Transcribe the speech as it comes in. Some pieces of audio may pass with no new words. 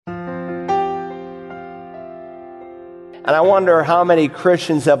And I wonder how many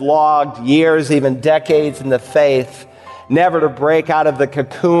Christians have logged years, even decades in the faith, never to break out of the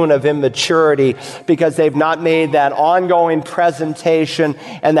cocoon of immaturity because they've not made that ongoing presentation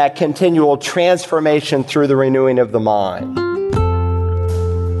and that continual transformation through the renewing of the mind.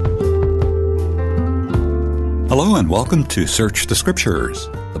 Hello and welcome to Search the Scriptures,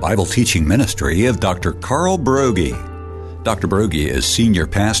 the Bible teaching ministry of Dr. Carl Broggi. Dr. Broggi is senior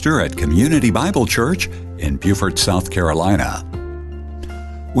pastor at Community Bible Church in Beaufort, South Carolina.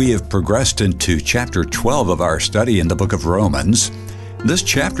 We have progressed into chapter 12 of our study in the book of Romans. This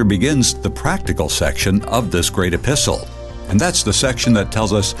chapter begins the practical section of this great epistle, and that's the section that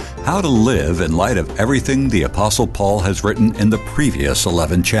tells us how to live in light of everything the Apostle Paul has written in the previous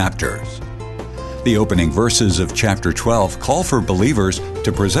 11 chapters. The opening verses of chapter 12 call for believers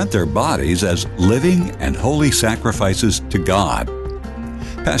to present their bodies as living and holy sacrifices to God.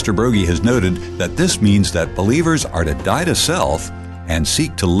 Pastor Broggi has noted that this means that believers are to die to self and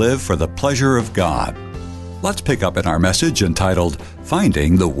seek to live for the pleasure of God. Let's pick up in our message entitled,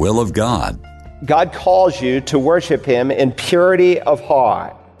 Finding the Will of God. God calls you to worship Him in purity of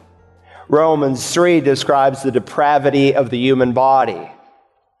heart. Romans 3 describes the depravity of the human body.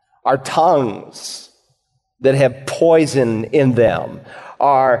 Our tongues that have poison in them,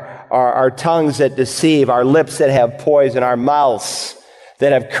 our tongues that deceive, our lips that have poison, our mouths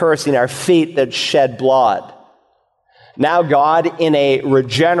that have cursing, our feet that shed blood. Now God, in a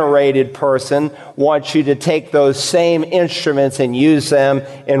regenerated person, wants you to take those same instruments and use them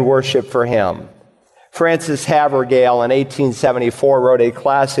in worship for Him. Frances Havergal in 1874 wrote a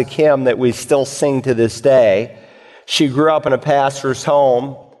classic hymn that we still sing to this day. She grew up in a pastor's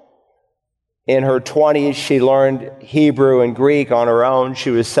home. In her 20s, she learned Hebrew and Greek on her own. She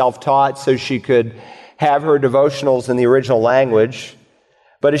was self-taught so she could have her devotionals in the original language.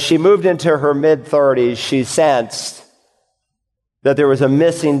 But as she moved into her mid-30s, she sensed that there was a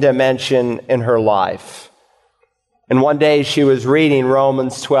missing dimension in her life. And one day she was reading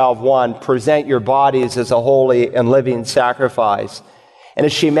Romans 12:1, present your bodies as a holy and living sacrifice. And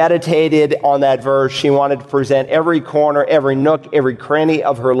as she meditated on that verse, she wanted to present every corner, every nook, every cranny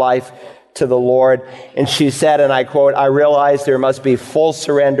of her life to the Lord. And she said, and I quote, I realize there must be full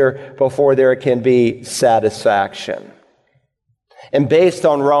surrender before there can be satisfaction. And based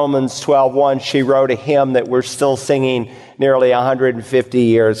on Romans 12:1, she wrote a hymn that we're still singing nearly 150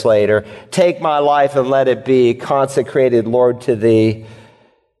 years later. Take my life and let it be consecrated, Lord, to Thee.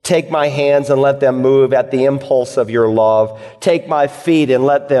 Take my hands and let them move at the impulse of your love. Take my feet and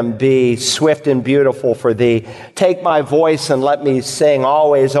let them be swift and beautiful for Thee. Take my voice and let me sing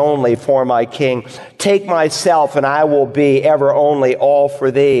always only for my King. Take myself and I will be ever only all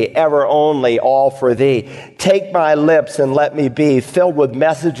for Thee, ever only all for Thee. Take my lips and let me be filled with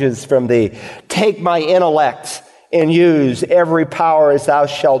messages from Thee. Take my intellect and use every power as Thou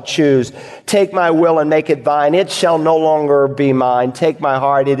shalt choose. Take my will and make it Thine. It shall no longer be mine. Take my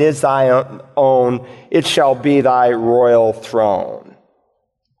heart. It is Thy own. It shall be Thy royal throne.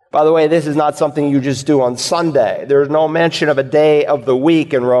 By the way, this is not something you just do on Sunday. There's no mention of a day of the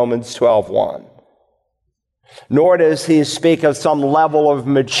week in Romans 12:1. Nor does he speak of some level of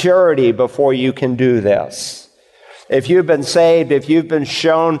maturity before you can do this. If you've been saved, if you've been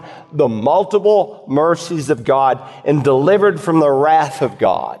shown the multiple mercies of God and delivered from the wrath of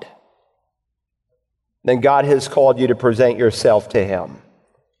God, then God has called you to present yourself to Him.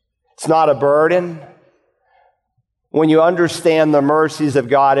 It's not a burden. When you understand the mercies of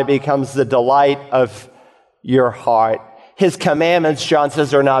God, it becomes the delight of your heart. His commandments, John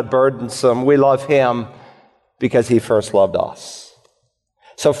says, are not burdensome. We love Him because He first loved us.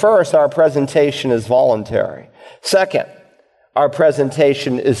 So first, our presentation is voluntary. Second, our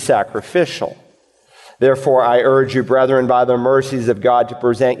presentation is sacrificial. Therefore, I urge you, brethren, by the mercies of God, to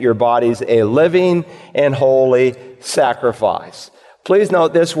present your bodies a living and holy sacrifice. Please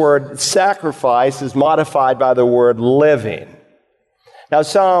note this word sacrifice is modified by the word living. Now,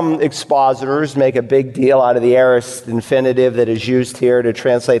 some expositors make a big deal out of the aorist infinitive that is used here to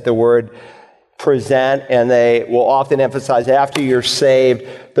translate the word present, and they will often emphasize after you're saved,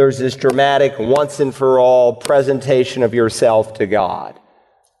 there's this dramatic once and for all presentation of yourself to God.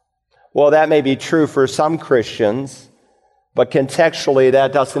 Well, that may be true for some Christians, but contextually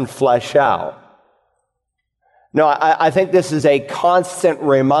that doesn't flesh out. No, I think this is a constant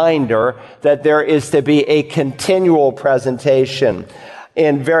reminder that there is to be a continual presentation.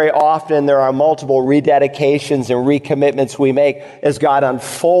 And very often there are multiple rededications and recommitments we make as God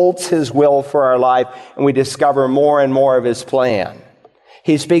unfolds His will for our life and we discover more and more of His plan.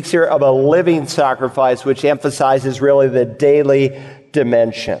 He speaks here of a living sacrifice, which emphasizes really the daily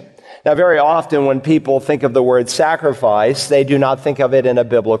dimension. Now, very often when people think of the word sacrifice, they do not think of it in a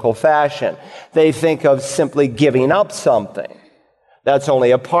biblical fashion. They think of simply giving up something. That's only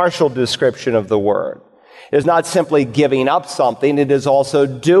a partial description of the word. It is not simply giving up something, it is also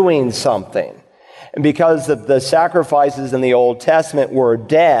doing something. And because the sacrifices in the Old Testament were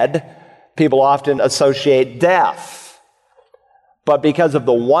dead, people often associate death. But because of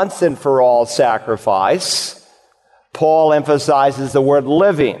the once and for all sacrifice, Paul emphasizes the word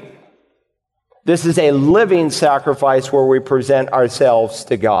living. This is a living sacrifice where we present ourselves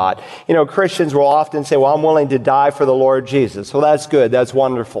to God. You know, Christians will often say, well, I'm willing to die for the Lord Jesus. Well, that's good. That's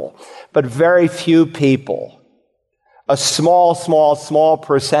wonderful. But very few people, a small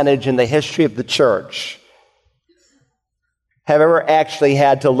percentage in the history of the church, have ever actually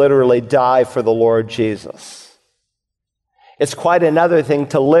had to literally die for the Lord Jesus. It's quite another thing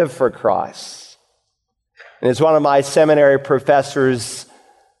to live for Christ. And as one of my seminary professors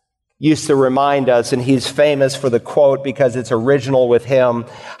used to remind us, and he's famous for the quote because it's original with him,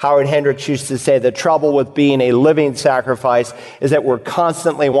 Howard Hendricks used to say, the trouble with being a living sacrifice is that we're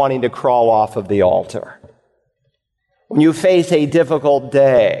constantly wanting to crawl off of the altar. When you face a difficult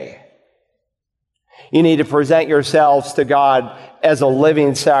day, you need to present yourselves to God as a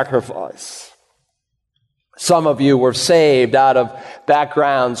living sacrifice. Some of you were saved out of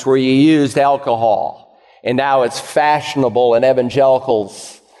backgrounds where you used alcohol, and now it's fashionable in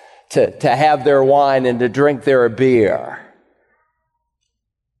evangelicals to have their wine and to drink their beer.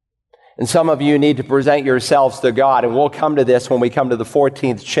 And some of you need to present yourselves to God, and we'll come to this when we come to the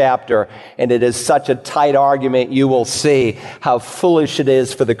 14th chapter, and it is such a tight argument, you will see how foolish it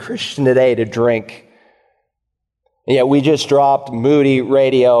is for the Christian today to drink. And yet we just dropped Moody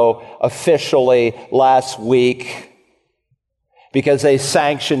Radio officially last week because they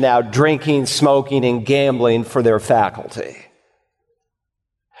sanction now drinking, smoking, and gambling for their faculty.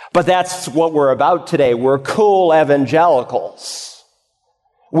 But that's what we're about today. We're cool evangelicals.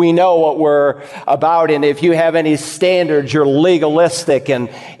 We know what we're about, and if you have any standards, you're legalistic and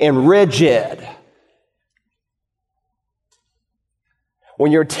rigid.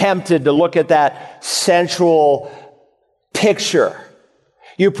 When you're tempted to look at that sensual picture,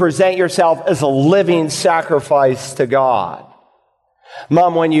 you present yourself as a living sacrifice to God.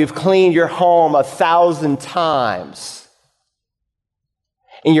 Mom, when you've cleaned your home 1,000 times,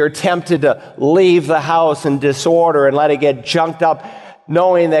 and you're tempted to leave the house in disorder and let it get junked up,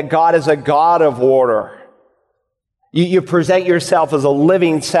 knowing that God is a God of order. You present yourself as a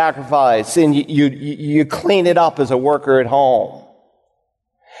living sacrifice, and you clean it up as a worker at home.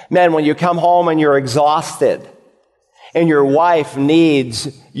 Men, when you come home and you're exhausted, and your wife needs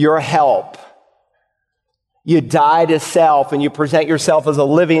your help, you die to self, and you present yourself as a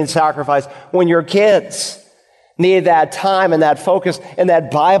living sacrifice. When your kids need that time and that focus and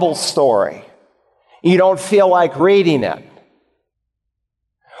that Bible story, you don't feel like reading it.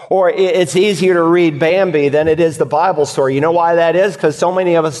 Or it's easier to read Bambi than it is the Bible story. You know why that is? Because so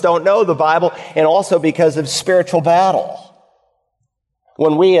many of us don't know the Bible, and also because of spiritual battle.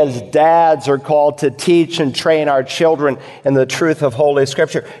 When we as dads are called to teach and train our children in the truth of Holy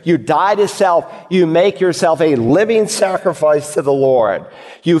Scripture, you die to self, you make yourself a living sacrifice to the Lord.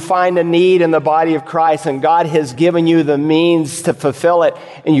 You find a need in the body of Christ, and God has given you the means to fulfill it,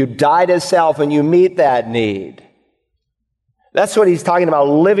 and you die to self and you meet that need. That's what he's talking about,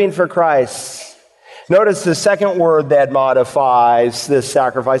 living for Christ. Notice the second word that modifies this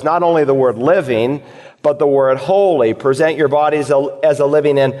sacrifice, not only the word living, but the word holy. Present your bodies as a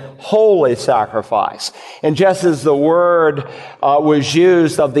living and holy sacrifice. And just as the word was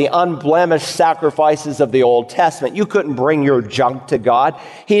used of the unblemished sacrifices of the Old Testament, you couldn't bring your junk to God.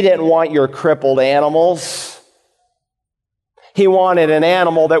 He didn't want your crippled animals. He wanted an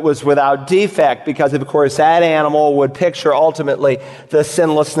animal that was without defect, because, of course, that animal would picture ultimately the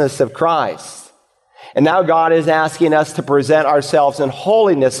sinlessness of Christ. And now God is asking us to present ourselves in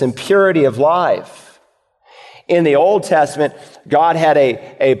holiness and purity of life. In the Old Testament, God had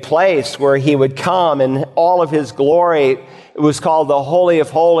a place where he would come in all of his glory. It was called the Holy of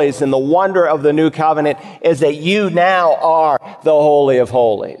Holies. And the wonder of the new covenant is that you now are the Holy of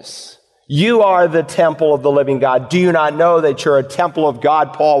Holies. You are the temple of the living God. Do you not know that you're a temple of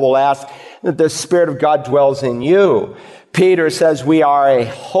God? Paul will ask, that the Spirit of God dwells in you. Peter says we are a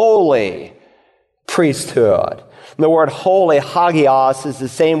holy priesthood. The word holy, hagios, is the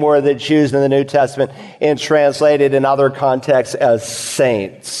same word that's used in the New Testament and translated in other contexts as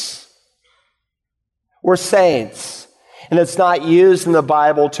saints. We're saints. And it's not used in the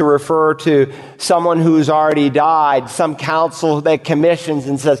Bible to refer to someone who's already died, some council that commissions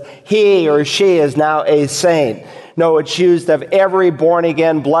and says, he or she is now a saint. No, it's used of every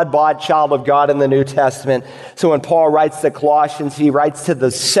born-again, blood-bought child of God in the New Testament. So when Paul writes to Colossians, he writes to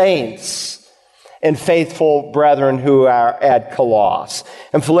the saints and faithful brethren who are at Colossus.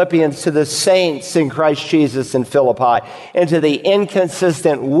 And Philippians, to the saints in Christ Jesus in Philippi. And to the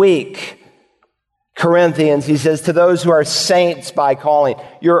inconsistent, weak Corinthians, he says, to those who are saints by calling,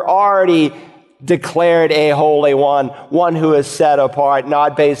 you're already declared a holy one who is set apart,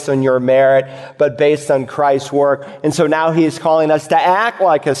 not based on your merit, but based on Christ's work. And so now he's calling us to act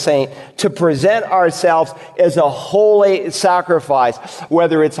like a saint, to present ourselves as a holy sacrifice,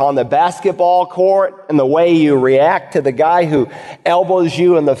 whether it's on the basketball court and the way you react to the guy who elbows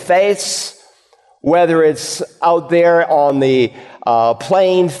you in the face, whether it's out there on the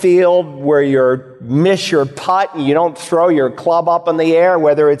playing field where you miss your putt and you don't throw your club up in the air,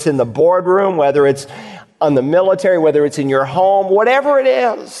 whether it's in the boardroom, whether it's on the military, whether it's in your home, whatever it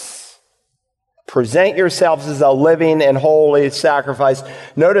is, present yourselves as a living and holy sacrifice.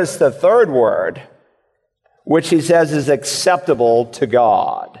 Notice the third word, which he says is acceptable to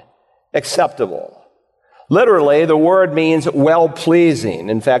God. Acceptable. Literally, the word means well-pleasing.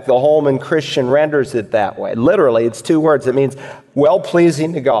 In fact, the Holman Christian renders it that way. Literally, it's two words. It means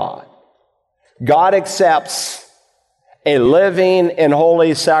well-pleasing to God. God accepts a living and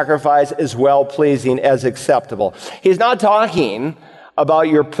holy sacrifice as well-pleasing, as acceptable. He's not talking about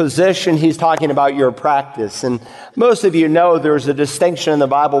your position. He's talking about your practice. And most of you know there's a distinction in the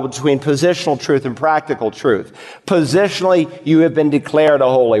Bible between positional truth and practical truth. Positionally, you have been declared a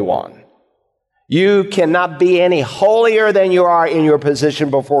holy one. You cannot be any holier than you are in your position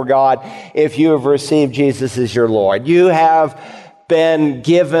before God if you have received Jesus as your Lord. You have been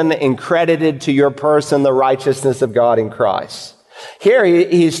given and credited to your person the righteousness of God in Christ. Here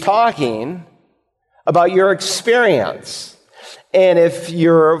he's talking about your experience. And if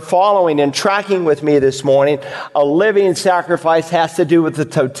you're following and tracking with me this morning, a living sacrifice has to do with the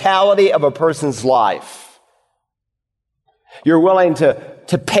totality of a person's life. You're willing to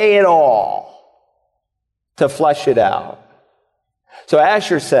pay it all, to flesh it out. So ask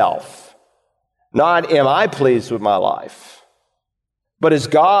yourself, not am I pleased with my life, but is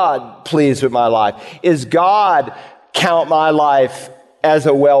God pleased with my life? Is God count my life as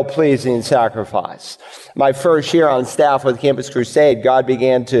a well-pleasing sacrifice? My first year on staff with Campus Crusade, God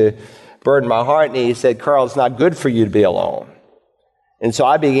began to burden my heart, and he said, Carl, it's not good for you to be alone. And so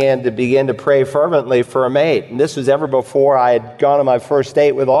I began to pray fervently for a mate. And this was ever before I had gone on my first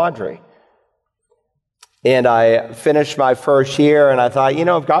date with Audrey. And I finished my first year, and I thought,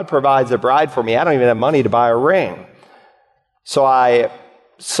 if God provides a bride for me, I don't even have money to buy a ring. So I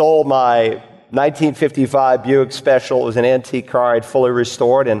sold my 1955 Buick Special. It was an antique car I'd fully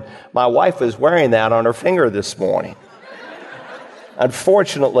restored, and my wife was wearing that on her finger this morning.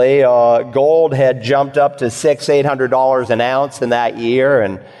 Unfortunately, gold had jumped up to $600-800 an ounce in that year,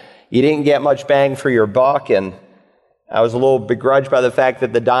 and you didn't get much bang for your buck, and I was a little begrudged by the fact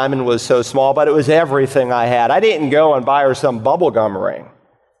that the diamond was so small, but it was everything I had. I didn't go and buy her some bubblegum ring.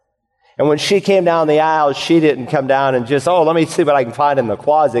 And when she came down the aisle, she didn't come down and just, let me see what I can find in the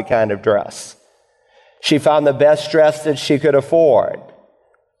closet kind of dress. She found the best dress that she could afford.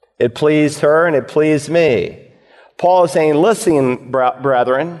 It pleased her and it pleased me. Paul is saying, listen,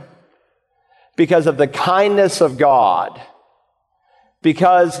 brethren, because of the kindness of God,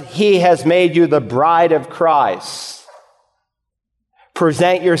 because he has made you the bride of Christ,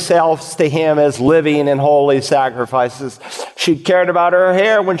 present yourselves to him as living and holy sacrifices. She cared about her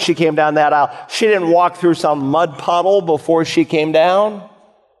hair when she came down that aisle. She didn't walk through some mud puddle before she came down.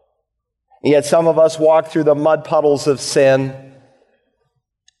 And yet some of us walk through the mud puddles of sin.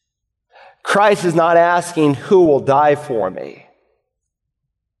 Christ is not asking who will die for me.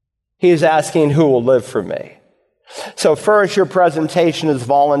 He is asking who will live for me. So first, your presentation is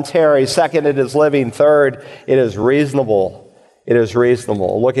voluntary. Second, it is living. Third, it is reasonable. It is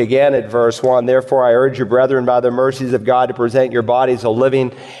reasonable. Look again at verse 1. Therefore, I urge you, brethren, by the mercies of God, to present your bodies a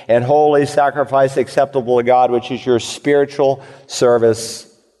living and holy sacrifice acceptable to God, which is your spiritual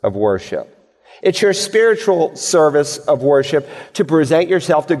service of worship. It's your spiritual service of worship to present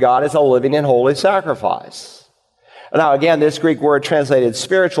yourself to God as a living and holy sacrifice. Now, again, this Greek word translated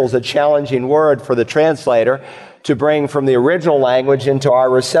spiritual is a challenging word for the translator to bring from the original language into our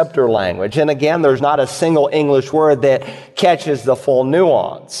receptor language. And again, there's not a single English word that catches the full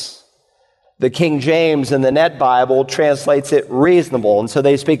nuance. The King James and the Net Bible translates it reasonable, and so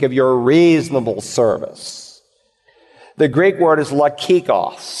they speak of your reasonable service. The Greek word is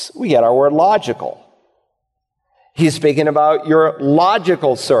lakikos. We get our word logical. He's speaking about your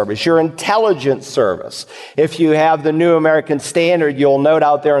logical service, your intelligent service. If you have the New American Standard, you'll note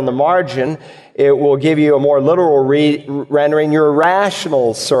out there in the margin, it will give you a more literal rendering, your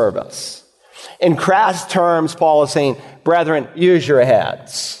rational service. In crass terms, Paul is saying, brethren, use your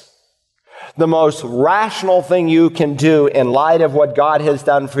heads. The most rational thing you can do in light of what God has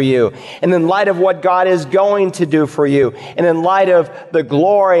done for you, and in light of what God is going to do for you, and in light of the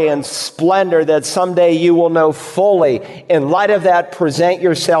glory and splendor that someday you will know fully, in light of that, present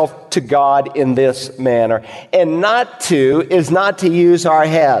yourself to God in this manner. And not to is not to use our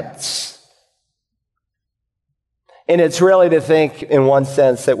heads. And it's really to think, in one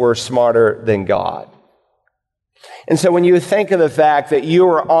sense, that we're smarter than God. And so when you think of the fact that you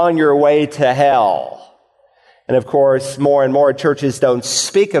are on your way to hell, and of course, more and more churches don't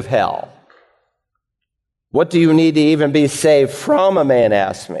speak of hell. What do you need to even be saved from, a man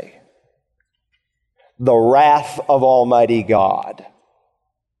asked me? The wrath of Almighty God.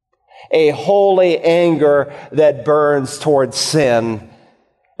 A holy anger that burns towards sin.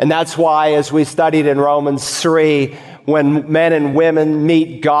 And that's why, as we studied in Romans 3, when men and women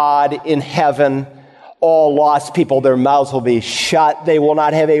meet God in heaven, all lost people, their mouths will be shut. They will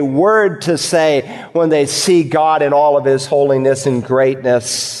not have a word to say when they see God in all of His holiness and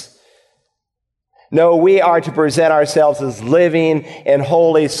greatness. No, we are to present ourselves as living and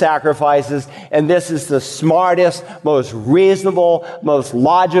holy sacrifices, and this is the smartest, most reasonable, most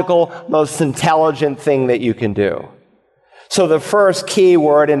logical, most intelligent thing that you can do. So the first key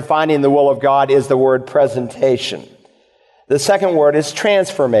word in finding the will of God is the word presentation. The second word is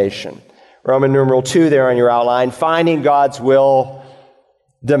transformation. Roman numeral 2 there on your outline. Finding God's will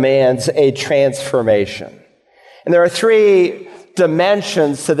demands a transformation. And there are three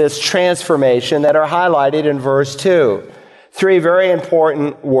dimensions to this transformation that are highlighted in verse 2. Three very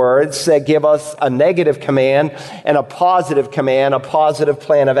important words that give us a negative command and a positive command, a positive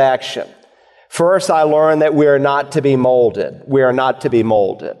plan of action. First, I learned that we are not to be molded. We are not to be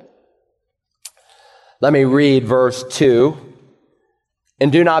molded. Let me read verse 2.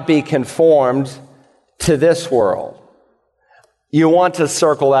 And do not be conformed to this world. You want to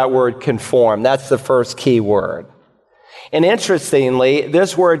circle that word conform. That's the first key word. And interestingly,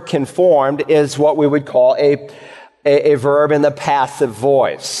 this word conformed is what we would call a verb in the passive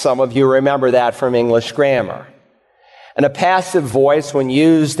voice. Some of you remember that from English grammar. And a passive voice, when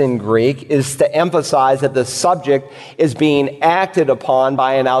used in Greek, is to emphasize that the subject is being acted upon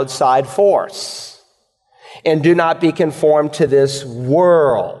by an outside force. And do not be conformed to this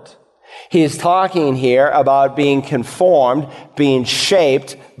world. He's talking here about being conformed, being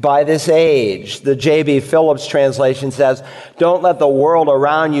shaped by this age. The J.B. Phillips translation says, don't let the world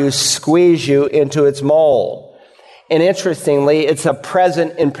around you squeeze you into its mold. And interestingly, it's a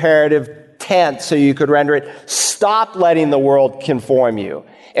present imperative tense, so you could render it, stop letting the world conform you.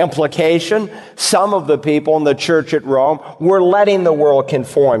 Implication, some of the people in the church at Rome were letting the world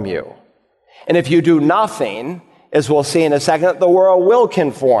conform you. And if you do nothing, as we'll see in a second, the world will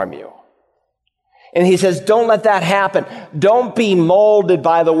conform you. And he says, don't let that happen. Don't be molded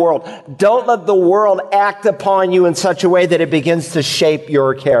by the world. Don't let the world act upon you in such a way that it begins to shape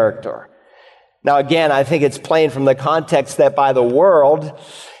your character. Now, again, I think it's plain from the context that by the world,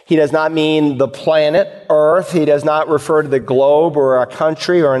 he does not mean the planet Earth. He does not refer to the globe or a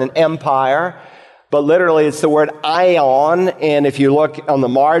country or an empire. But literally, it's the word aion, and if you look on the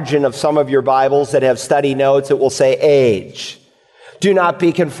margin of some of your Bibles that have study notes, it will say age. Do not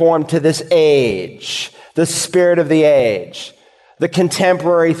be conformed to this age, the spirit of the age, the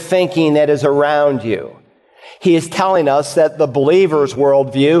contemporary thinking that is around you. He is telling us that the believer's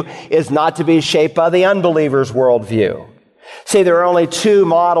worldview is not to be shaped by the unbeliever's worldview. See, there are only two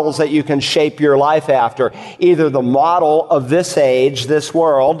models that you can shape your life after. Either the model of this age, this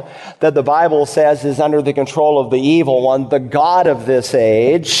world, that the Bible says is under the control of the evil one, the god of this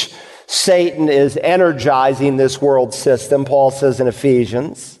age. Satan is energizing this world system, Paul says in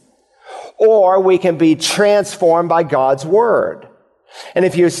Ephesians. Or we can be transformed by God's word. And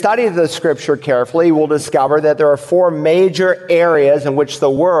if you study the scripture carefully, you will discover that there are four major areas in which the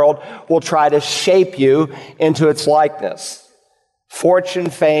world will try to shape you into its likeness. Fortune,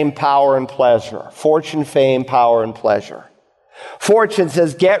 fame, power, and pleasure. Fortune, fame, power, and pleasure. Fortune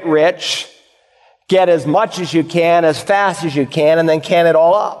says, get rich, get as much as you can, as fast as you can, and then can it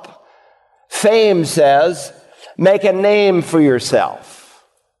all up. Fame says, make a name for yourself.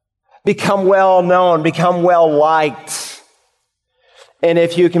 Become well known, become well liked. And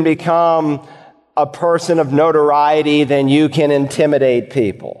if you can become a person of notoriety, then you can intimidate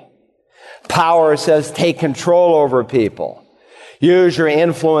people. Power says take control over people. Use your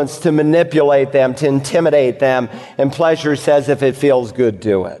influence to manipulate them, to intimidate them, and pleasure says if it feels good,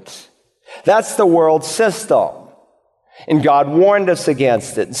 do it. That's the world system. And God warned us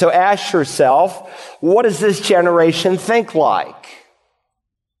against it. So ask yourself, what does this generation think like?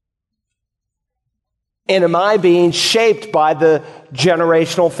 And am I being shaped by the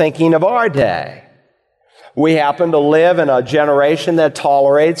generational thinking of our day? We happen to live in a generation that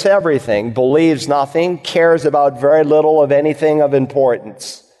tolerates everything, believes nothing, cares about very little of anything of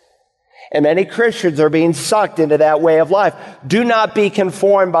importance. And many Christians are being sucked into that way of life. Do not be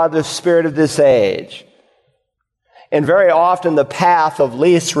conformed by the spirit of this age. And very often the path of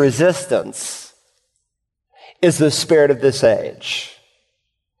least resistance is the spirit of this age.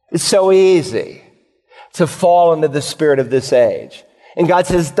 It's so easy to fall into the spirit of this age. And God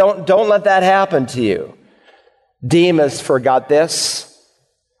says, don't let that happen to you. Demas forgot this.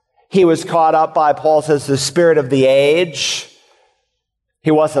 He was caught up by, Paul says, the spirit of the age.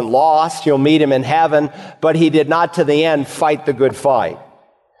 He wasn't lost. You'll meet him in heaven, but he did not to the end fight the good fight.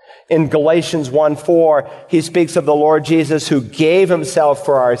 In Galatians 1:4, he speaks of the Lord Jesus who gave himself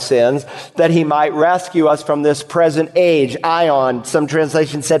for our sins that he might rescue us from this present age. Ion, some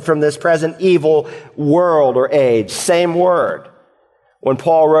translations said from this present evil world or age. Same word. When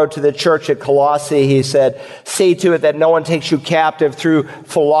Paul wrote to the church at Colossae, he said, see to it that no one takes you captive through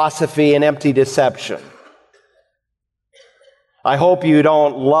philosophy and empty deception. I hope you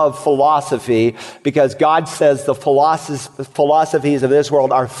don't love philosophy because God says the philosophies of this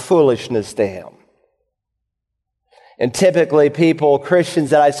world are foolishness to him. And typically people, Christians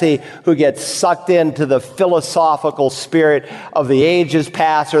that I see who get sucked into the philosophical spirit of the ages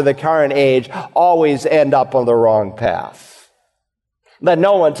past or the current age always end up on the wrong path. Let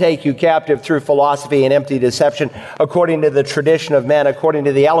no one take you captive through philosophy and empty deception, according to the tradition of men, according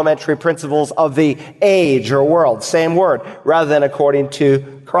to the elementary principles of the age or world, same word, rather than according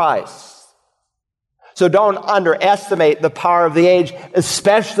to Christ. So don't underestimate the power of the age,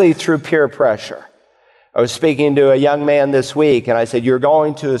 especially through peer pressure. I was speaking to a young man this week, and I said, you're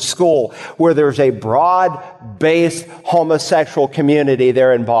going to a school where there's a broad-based homosexual community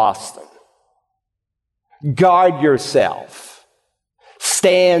there in Boston. Guard yourself.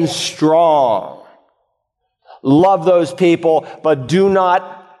 Stand strong. Love those people, but do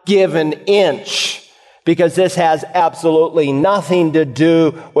not give an inch, because this has absolutely nothing to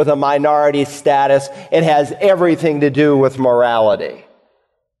do with a minority status. It has everything to do with morality.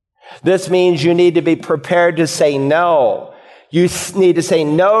 This means you need to be prepared to say no. You need to say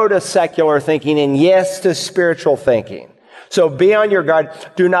no to secular thinking and yes to spiritual thinking. So be on your guard.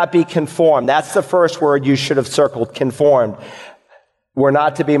 Do not be conformed. That's the first word you should have circled, conformed. We're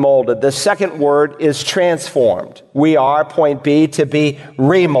not to be molded. The second word is transformed. We are, point B, to be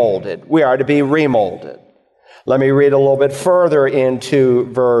remolded. We are to be remolded. Let me read a little bit further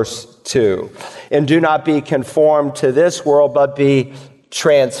into verse 2. And do not be conformed to this world, but be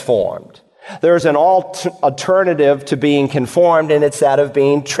transformed. There's an alternative to being conformed, and it's that of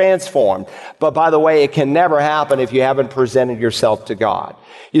being transformed. But by the way, it can never happen if you haven't presented yourself to God.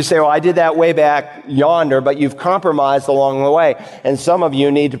 You say, well, I did that way back yonder, but you've compromised along the way. And some of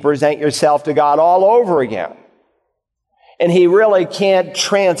you need to present yourself to God all over again. And he really can't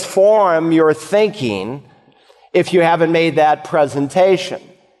transform your thinking if you haven't made that presentation.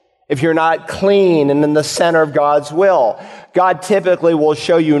 If you're not clean and in the center of God's will. God typically will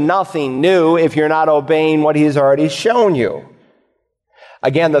show you nothing new if you're not obeying what he's already shown you.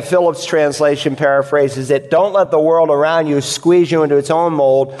 Again, the Phillips translation paraphrases it, don't let the world around you squeeze you into its own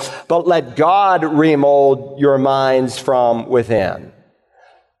mold, but let God remold your minds from within.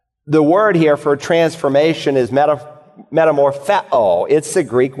 The word here for transformation is metamorpheo. It's the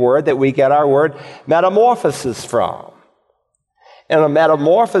Greek word that we get our word metamorphosis from. And a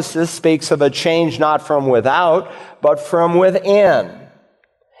metamorphosis speaks of a change not from without, but from within.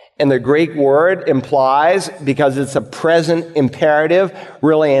 And the Greek word implies, because it's a present imperative,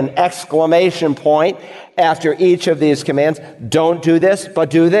 really an exclamation point after each of these commands, don't do this, but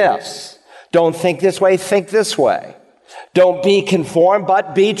do this. Don't think this way, think this way. Don't be conformed,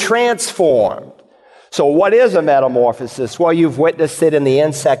 but be transformed. So what is a metamorphosis? Well, you've witnessed it in the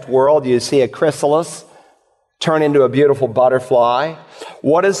insect world. You see a chrysalis turn into a beautiful butterfly.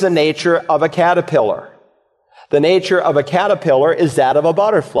 What is the nature of a caterpillar? The nature of a caterpillar is that of a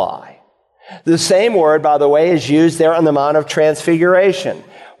butterfly. The same word, by the way, is used there on the Mount of Transfiguration.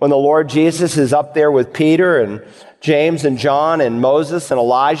 When the Lord Jesus is up there with Peter and James and John and Moses and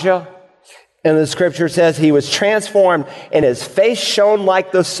Elijah, and the scripture says he was transformed and his face shone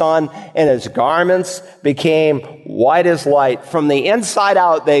like the sun and his garments became white as light. From the inside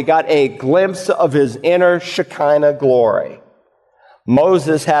out, they got a glimpse of his inner Shekinah glory.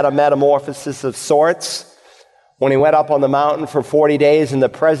 Moses had a metamorphosis of sorts when he went up on the mountain for 40 days in the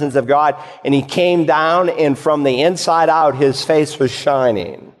presence of God, and he came down, and from the inside out, his face was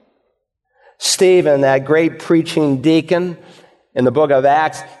shining. Stephen, that great preaching deacon in the book of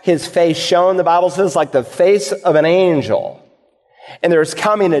Acts, his face shone, the Bible says, like the face of an angel. And there's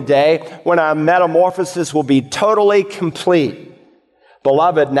coming a day when our metamorphosis will be totally complete.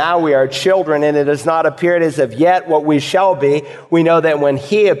 Beloved, now we are children, and it has not appeared as of yet what we shall be. We know that when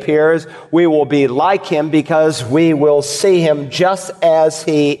he appears, we will be like him because we will see him just as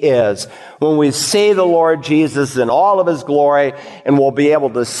he is. When we see the Lord Jesus in all of his glory and we'll be able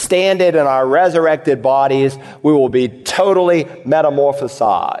to stand it in our resurrected bodies, we will be totally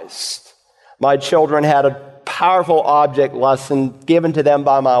metamorphosized. My children had a powerful object lesson given to them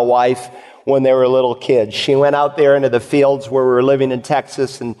by my wife when they were little kids. She went out there into the fields where we were living in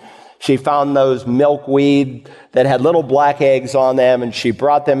Texas, and she found those milkweed that had little black eggs on them, and she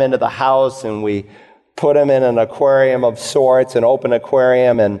brought them into the house, and we put them in an aquarium of sorts, an open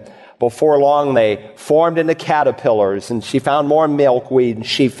aquarium, and before long they formed into caterpillars, and she found more milkweed, and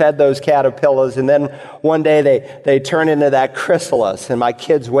she fed those caterpillars, and then one day they turned into that chrysalis, and my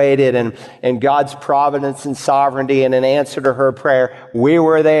kids waited, and in God's providence and sovereignty, and in answer to her prayer, we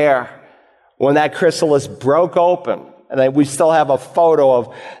were there when that chrysalis broke open. And we still have a photo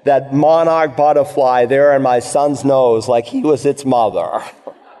of that monarch butterfly there in my son's nose like he was its mother.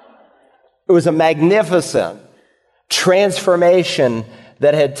 It was a magnificent transformation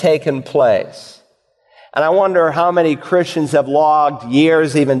that had taken place. And I wonder how many Christians have logged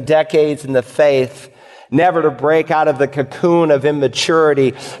years, even decades in the faith, never to break out of the cocoon of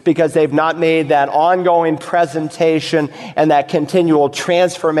immaturity because they've not made that ongoing presentation and that continual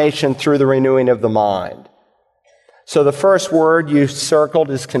transformation through the renewing of the mind. So the first word you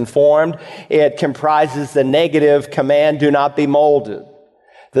circled is conformed. It comprises the negative command, do not be molded.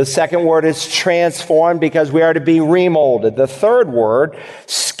 The second word is transformed because we are to be remolded. The third word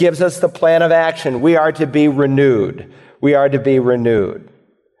gives us the plan of action. We are to be renewed. We are to be renewed.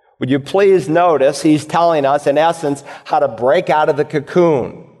 Would you please notice he's telling us, in essence, how to break out of the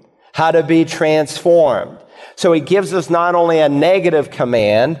cocoon, how to be transformed. So he gives us not only a negative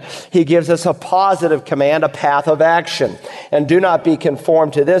command, he gives us a positive command, a path of action. And do not be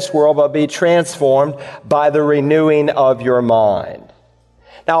conformed to this world, but be transformed by the renewing of your mind.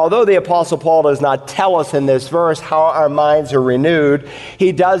 Now, although the Apostle Paul does not tell us in this verse how our minds are renewed,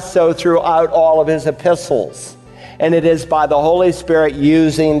 he does so throughout all of his epistles. And it is by the Holy Spirit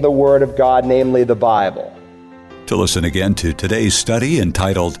using the Word of God, namely the Bible. To listen again to today's study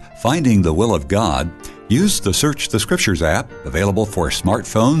entitled Finding the Will of God, use the Search the Scriptures app available for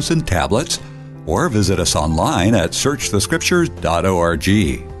smartphones and tablets, or visit us online at searchthescriptures.org.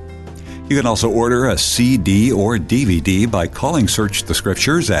 You can also order a CD or DVD by calling Search the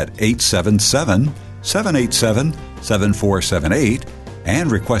Scriptures at 877-787-7478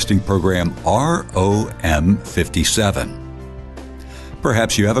 and requesting program ROM 57.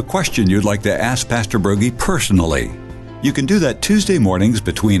 Perhaps you have a question you'd like to ask Pastor Broggi personally. You can do that Tuesday mornings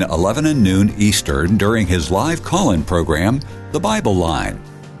between 11 and noon Eastern during his live call-in program, The Bible Line.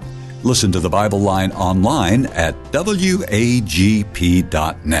 Listen to The Bible Line online at wagp.net.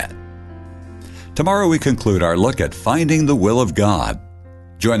 Tomorrow we conclude our look at finding the will of God.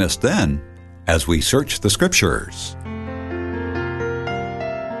 Join us then as we search the Scriptures.